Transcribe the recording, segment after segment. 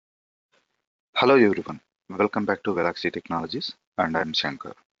Hello everyone, welcome back to Valaxy Technologies and I'm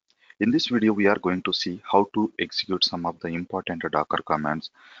Shankar. In this video we are going to see how to execute some of the important Docker commands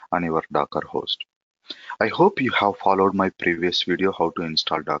on your Docker host. I hope you have followed my previous video how to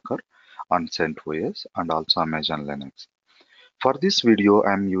install Docker on CentOS and also Amazon Linux. For this video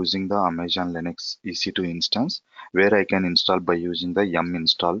I am using the Amazon Linux EC2 instance where I can install by using the yum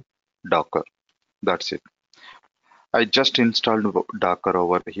install Docker. That's it. I just installed Docker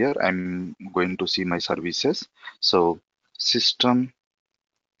over here. I'm going to see my services. So system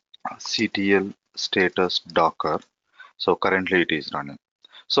CTL status Docker. So currently it is running.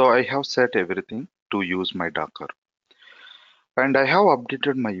 So I have set everything to use my Docker. And I have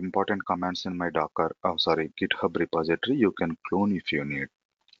updated my important commands in my GitHub repository. You can clone if you need.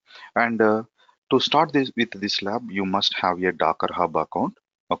 And to start this with this lab, you must have a Docker Hub account.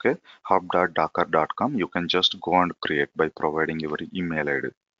 Okay, hub.docker.com. You can just go and create by providing your email ID.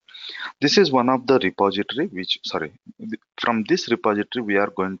 This is one of the repository from this repository we are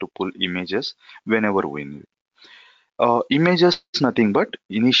going to pull images whenever we need. Images nothing but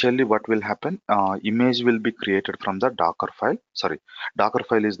initially what will happen, image will be created from the Docker file. Docker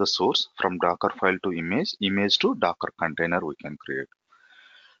file is the source. From Docker file to image to Docker container we can create.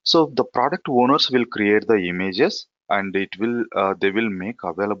 So the product owners will create the images and they will make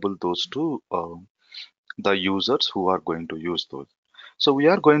available those to the users who are going to use those. So we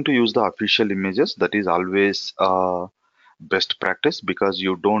are going to use the official images. That is always best practice because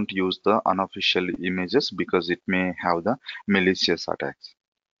you don't use the unofficial images because it may have the malicious attacks.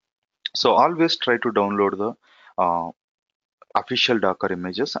 So always try to download the official Docker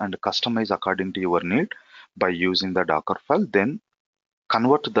images and customize according to your need by using the Docker file. Then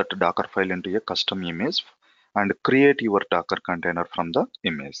convert that Docker file into a custom image and create your Docker container from the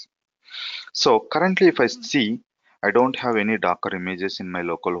image. So currently if I see, I don't have any Docker images in my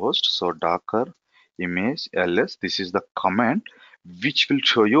local host. So Docker image ls, this is the command which will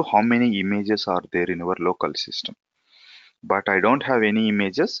show you how many images are there in our local system. But I don't have any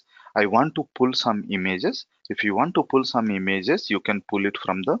images. I want to pull some images. If you want to pull some images, you can pull it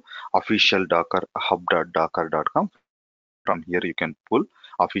from the official Docker hub.docker.com. From here, you can pull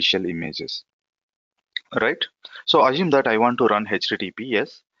official images. Right. So assume that I want to run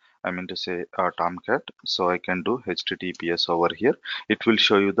HTTPS. I mean to say Tomcat. So I can do HTTPS over here. It will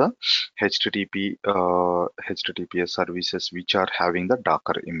show you the HTTPS services which are having the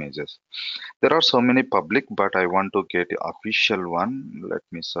Docker images. There are so many public, but I want to get the official one. Let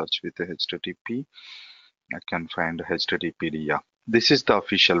me search with the HTTP. I can find HTTPD. Yeah, this is the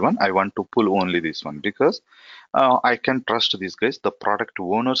official one. I want to pull only this one because I can trust these guys. The product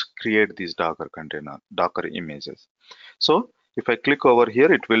owners create these Docker container, Docker images. So if I click over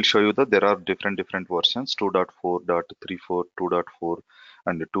here, it will show you that there are different versions: 2.4.34, 2.4,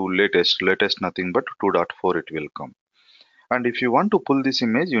 and 2 latest nothing but 2.4 it will come. And if you want to pull this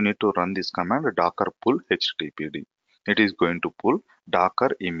image, you need to run this command docker pull httpd. It is going to pull Docker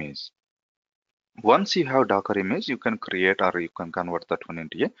image. Once you have Docker image, you can create or you can convert that one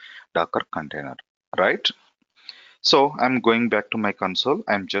into a Docker container, right? So I'm going back to my console.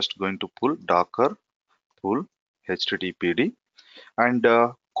 I'm just going to pull Docker pull httpd and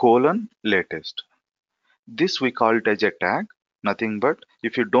colon latest. This we call it as a tag, nothing but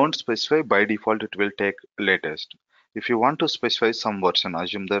if you don't specify, by default it will take latest. If you want to specify some version,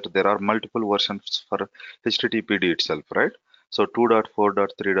 assume that there are multiple versions for HTTPD itself, right? So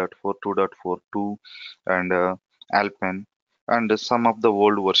 2.4.3.4, 2.42 and Alpine and some of the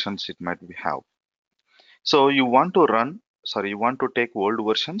old versions it might be have. So you want to take old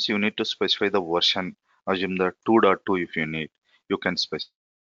versions, you need to specify the version. Assume that 2.2 if you need, you can specify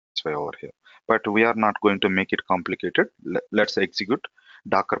over here. But we are not going to make it complicated. Let's execute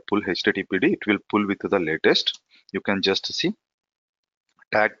Docker pull httpd. It will pull with the latest. You can just see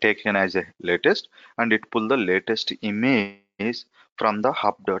tag taken as a latest and it pull the latest image from the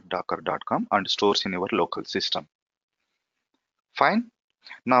hub.docker.com and stores in your local system. Fine.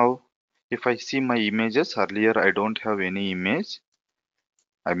 Now if I see my images, earlier I don't have any image.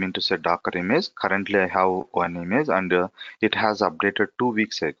 I mean to say Docker image. Currently I have one image and it has updated 2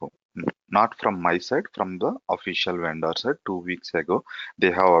 weeks ago. Not from my side, from the official vendor side. 2 weeks ago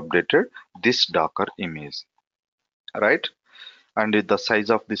they have updated this Docker image, right? And the size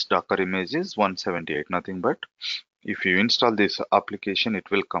of this Docker image is 178, nothing but if you install this application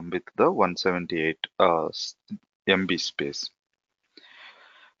it will come with the 178 MB space.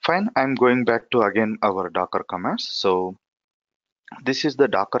 Fine, I'm going back to again our Docker commands. So this is the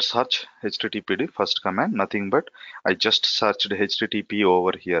Docker search httpd first command, nothing but I just searched http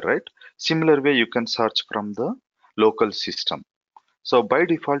over here, right? Similar way you can search from the local system. So by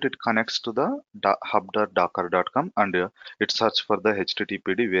default, it connects to the hub.docker.com, and it searches for the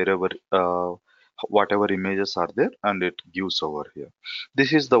HTTPD wherever whatever images are there, and it gives over here.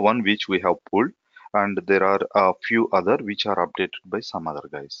 This is the one which we have pulled, and there are a few other which are updated by some other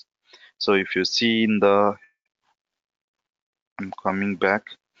guys. So if you see in the, I'm coming back,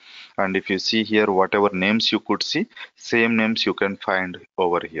 and if you see here, whatever names you could see, same names you can find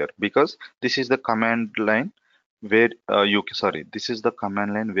over here, because this is the command line where this is the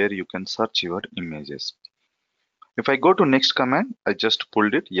command line where you can search your images. If I go to next command, I just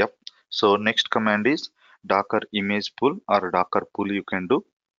pulled it. Yep. So next command is docker image pull, or docker pull you can do,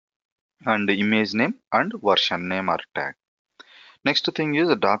 and the image name and version name or tag. Next thing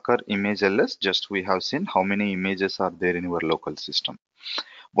is docker image ls. Just we have seen how many images are there in your local system.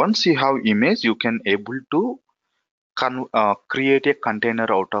 Once you have image, you can able to create a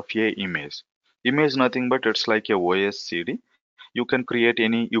container out of a image. Image nothing but it's like a OS CD. You can create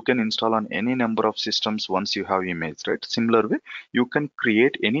any, you can install on any number of systems once you have image, right? Similar way, you can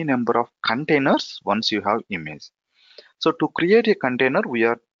create any number of containers once you have image. So to create a container,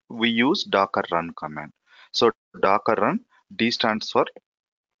 we use docker run command. So docker run, D stands for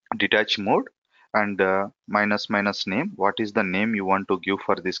detach mode, and minus minus name, what is the name you want to give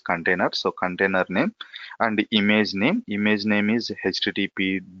for this container. So container name, and image name is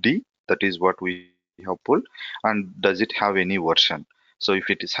httpd, that is what we have pulled, and does it have any version. So if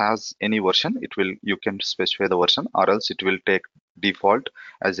it has any version, it will, you can specify the version, or else it will take default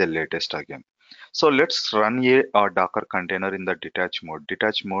as a latest again. So let's run a docker container in the detach mode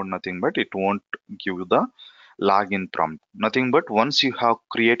nothing but it won't give the login prompt, nothing but once you have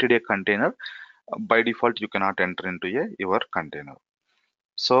created a container, by default you cannot enter into your container.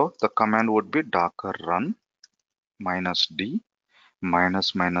 So the command would be docker run -d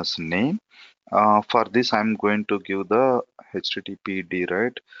minus name. For this I'm going to give the httpd,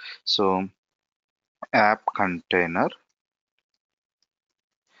 right? So app container,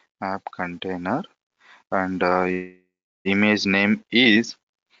 and image name is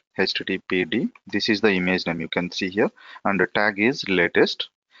httpd. This is the image name you can see here, and the tag is latest.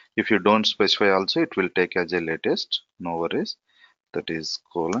 If you don't specify also, it will take as a latest, no worries. That is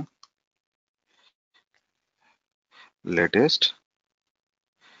colon latest,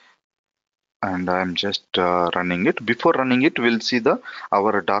 and I'm just running it. Before running it, we'll see the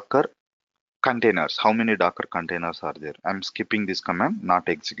our docker containers. How many docker containers are there? I'm skipping this command, not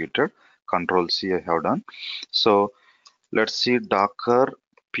executed. Control C I have done. So let's see docker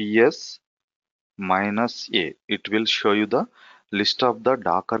ps -a. It will show you the list of the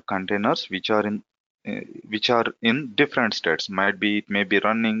docker containers which are in different states. Might be, it may be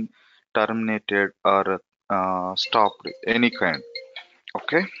running, terminated, or stopped, any kind.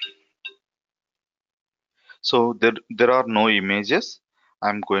 Okay, so there are no images.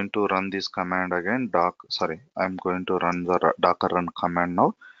 I'm going to run this command again. I'm going to run the docker run command now.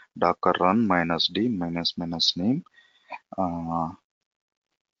 Docker run -d minus name, uh,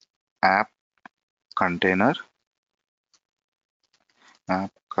 app container,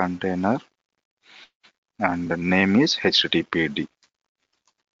 and the name is httpd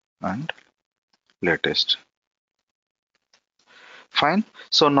and latest. Fine.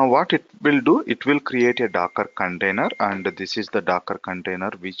 So now what it will do, it will create a docker container, and this is the docker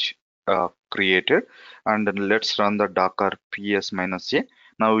container which created. And then let's run the docker ps -a.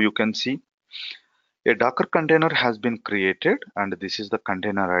 Now you can see a docker container has been created, and this is the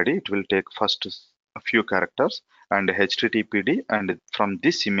container id. It will take first a few characters and httpd, and from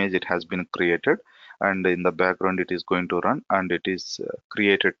this image it has been created, and in the background it is going to run, and it is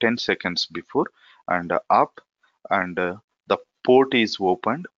created 10 seconds before, and up, and the port is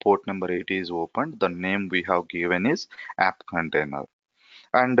opened, port number 80 is opened. The name we have given is app container,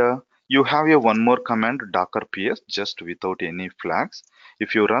 and you have a one more command, docker ps, just without any flags.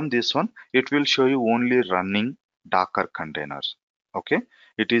 If you run this one, it will show you only running docker containers. Okay,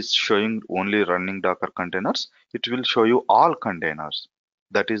 it is showing only running docker containers. It will show you all containers.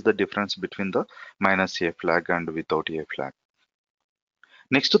 That is the difference between the -a flag and without a flag.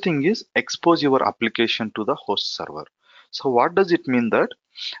 Next thing is expose your application to the host server. So what does it mean? That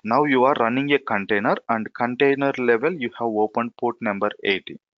now you are running a container, and container level you have opened port number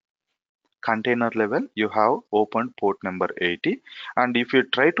 80. Container level you have opened port number 80, and if you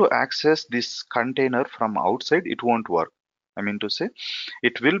try to access this container from outside, it won't work. I mean to say,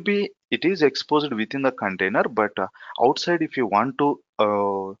 it is exposed within the container, but outside, if you want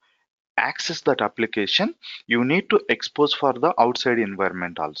to access that application, you need to expose for the outside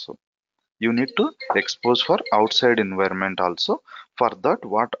environment also. You need to expose for outside environment also. For that,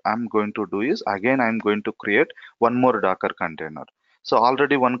 what I'm going to do is, again I'm going to create one more docker container. So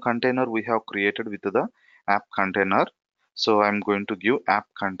already one container we have created with the app container. So I'm going to give app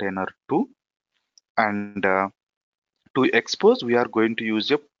container 2, and to expose we are going to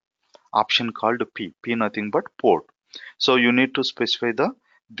use a option called p nothing but port. So you need to specify the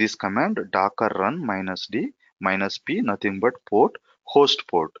this command docker run -d -p nothing but port host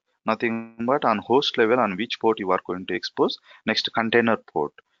port, nothing but on host level on which port you are going to expose. Next, container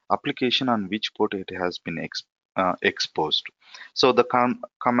port, application on which port it has been exposed. So the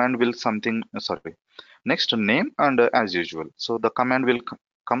command will something sorry, next name, and as usual, so the command will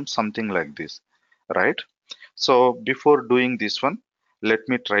come something like this, right? So before doing this one, let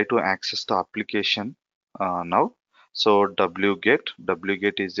me try to access the application now. So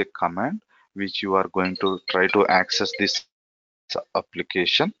wget is a command which you are going to try to access this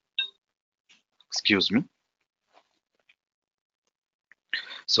application. Excuse me.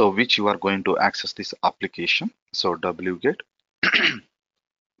 So which you are going to access this application. So wget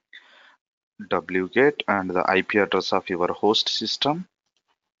and the IP address of your host system,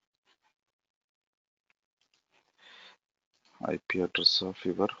 IP address of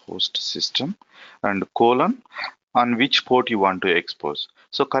your host system, and colon on which port you want to expose.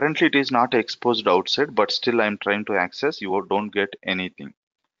 So currently it is not exposed outside, but still I'm trying to access. You don't get anything.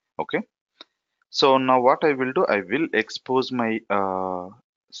 Okay. So now what I will do, I will expose my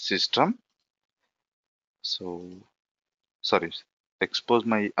system. So sorry, expose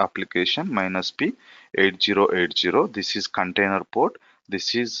my application -p 8080. This is container port.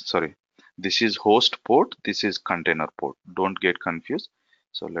 This is sorry. This is host port. This is container port. Don't get confused.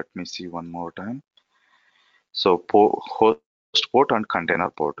 So let me see one more time. So host port and container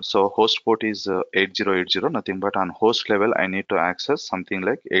port. So host port is 8080, nothing but on host level, I need to access something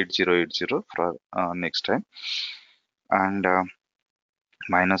like 8080 for next time. And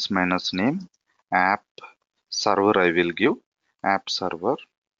minus name, app server I will give, app server,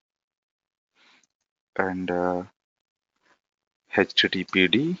 and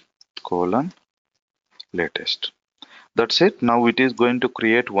httpd colon latest. That's it. Now it is going to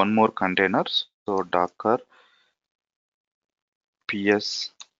create one more container. So docker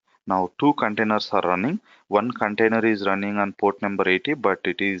ps. Now two containers are running. One container is running on port number 80, but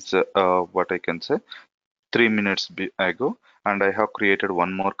it is what I can say 3 minutes ago, and I have created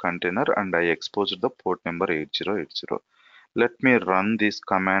one more container and I exposed the port number 8080. Let me run this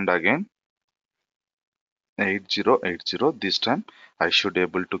command again. 8080. This time I should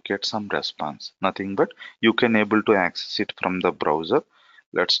able to get some response. Nothing but you can able to access it from the browser.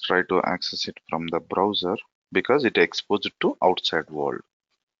 Let's try to access it from the browser because it exposed to outside world.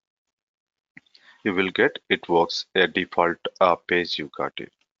 You will get it works a default page you got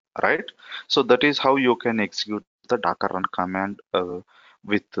it, right? So that is how you can execute the docker run command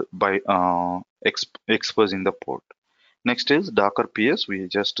with by exposing the port. Next is docker ps, we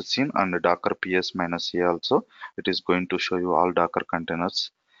just seen, and docker ps -a also. It is going to show you all docker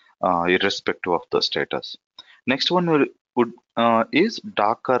containers irrespective of the status. Next one is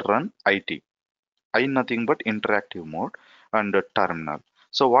docker run it. I nothing but interactive mode and terminal.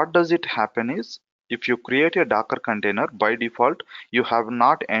 So what does it happen is, if you create a Docker container, by default you have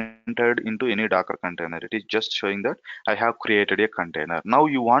not entered into any Docker container. It is just showing that I have created a container. Now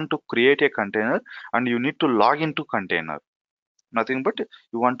you want to create a container and you need to log into container. Nothing but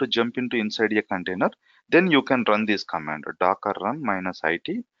you want to jump into inside a container, then you can run this command docker run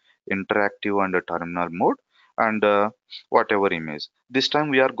 -it interactive and terminal mode, and whatever image. This time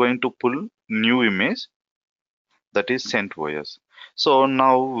we are going to pull new image, that is CentOS. So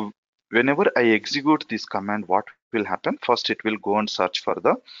now whenever I execute this command, what will happen? First it will go and search for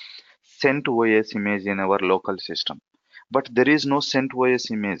the CentOS image in our local system. But there is no CentOS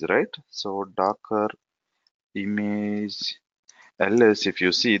image, right? So docker image ls, if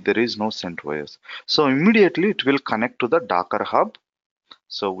you see, there is no CentOS. So immediately it will connect to the Docker Hub.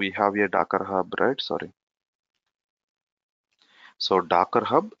 So we have a Docker Hub, right? Sorry. So Docker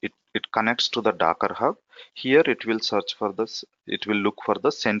Hub, it connects to the Docker Hub. Here it will search for this, it will look for the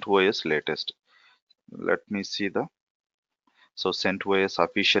CentOS latest. Let me see the, so CentOS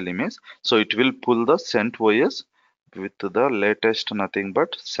official image. So it will pull the CentOS with the latest nothing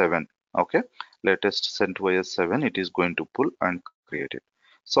but 7. Okay, latest CentOS 7 it is going to pull and create it.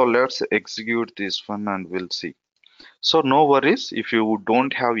 So let's execute this one and we'll see. So no worries if you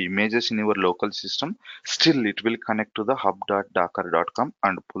don't have images in your local system, still it will connect to the hub.docker.com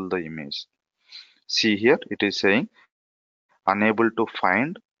and pull the image. See here, it is saying unable to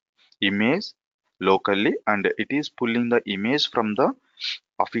find image locally, and it is pulling the image from the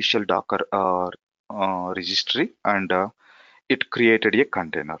official Docker registry, and it created a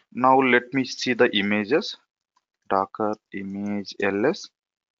container. Now let me see the images. docker image ls,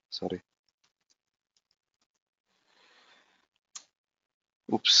 sorry,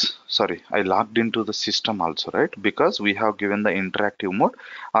 oops, sorry, I logged into the system also, right? Because we have given the interactive mode.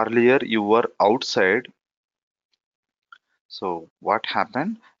 Earlier you were outside. So what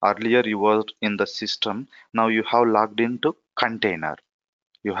happened? Earlier you were in the system. Now you have logged into container.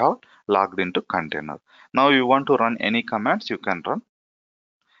 You have logged into container. Now you want to run any commands, you can run.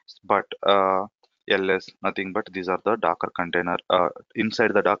 But ls, nothing but these are the Docker container.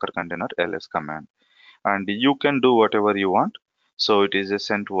 Inside the Docker container, ls command. And you can do whatever you want. So it is a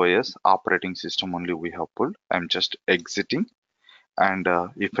CentOS operating system only we have pulled. I'm just exiting. And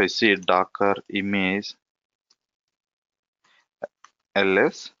if I see Docker image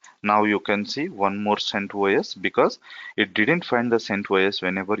ls, now you can see one more CentOS, because it didn't find the CentOS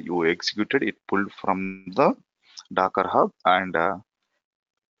whenever you executed. It pulled from the Docker hub and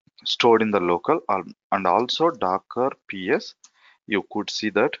stored in the local, and also Docker ps. You could see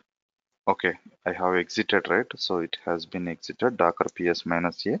that. Okay, I have exited, right? So it has been exited, Docker ps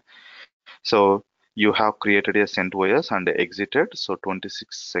minus a. So you have created a CentOS and exited. So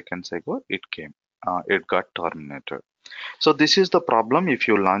 26 seconds ago it came. It got terminated. So this is the problem if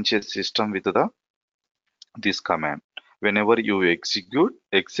you launch a system with this command. Whenever you exit,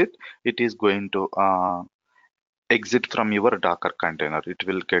 it is going to exit from your Docker container. It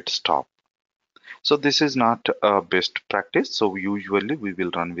will get stopped. So this is not a best practice. So usually we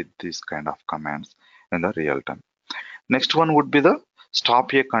will run with this kind of commands in the real time. Next one would be the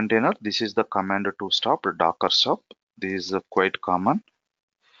stop a container. This is the command to stop, Docker stop. This is quite common.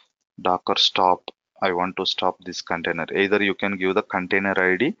 Docker stop. I want to stop this container. Either you can give the container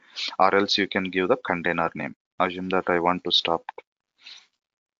ID or else you can give the container name. Assume that I want to stop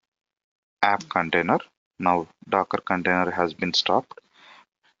app container. Now Docker container has been stopped.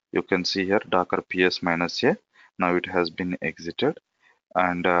 You can see here Docker ps minus a. Now it has been exited.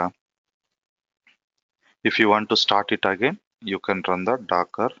 And if you want to start it again, you can run the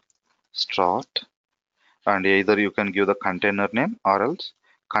Docker start, and either you can give the container name or else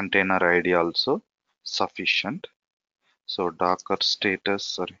container ID also sufficient. So Docker status,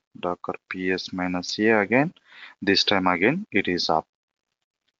 sorry, Docker ps minus a again. This time again it is up.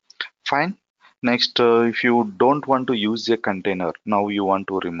 Fine. Next, if you don't want to use a container, now you want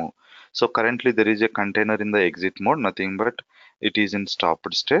to remove. So currently there is a container in the exit mode, nothing but it is in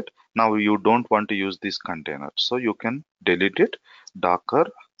stopped state. Now you don't want to use this container, so you can delete it. Docker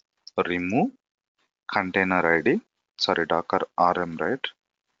remove container ID, sorry, Docker rm, right?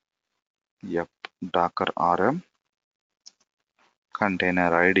 Yep, Docker rm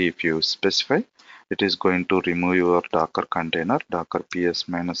container ID. If you specify, it is going to remove your Docker container, Docker ps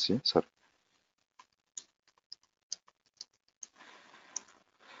minus a, sorry.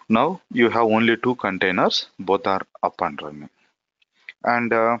 Now you have only two containers, both are up and running.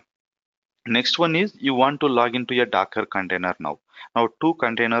 And next one is you want to log into a Docker container now. Now two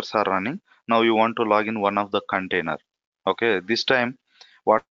containers are running. Now you want to log in one of the container. Okay, this time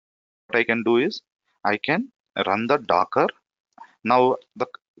what I can do is I can run the Docker. Now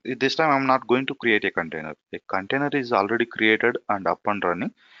this time I'm not going to create a container. A container is already created and up and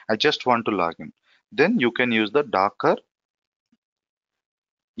running. I just want to log in. Then you can use the Docker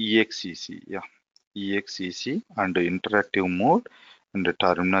exec. Yeah, exec and interactive mode and the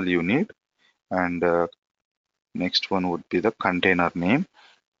terminal you need. And next one would be the container name.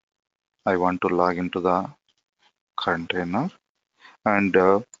 I want to log into the container, and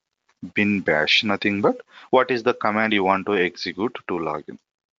bin bash, nothing but what is the command you want to execute to log in.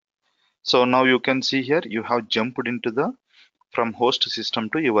 So now you can see here you have jumped into the from host system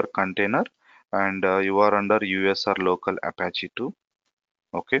to your container, and you are under US or local Apache 2.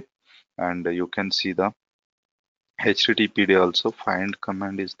 Okay, and you can see the HTTPD also. Find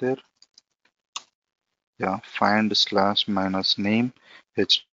command is there. Yeah, find slash minus name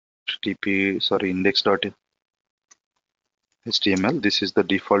HTTP, sorry, index.html. This is the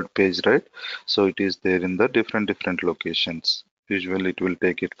default page, right? So it is there in the different locations. Usually it will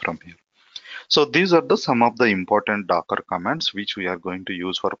take it from here. So these are the some of the important Docker commands which we are going to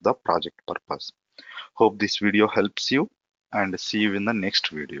use for the project purpose. Hope this video helps you, and see you in the next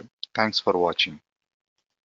video. Thanks for watching.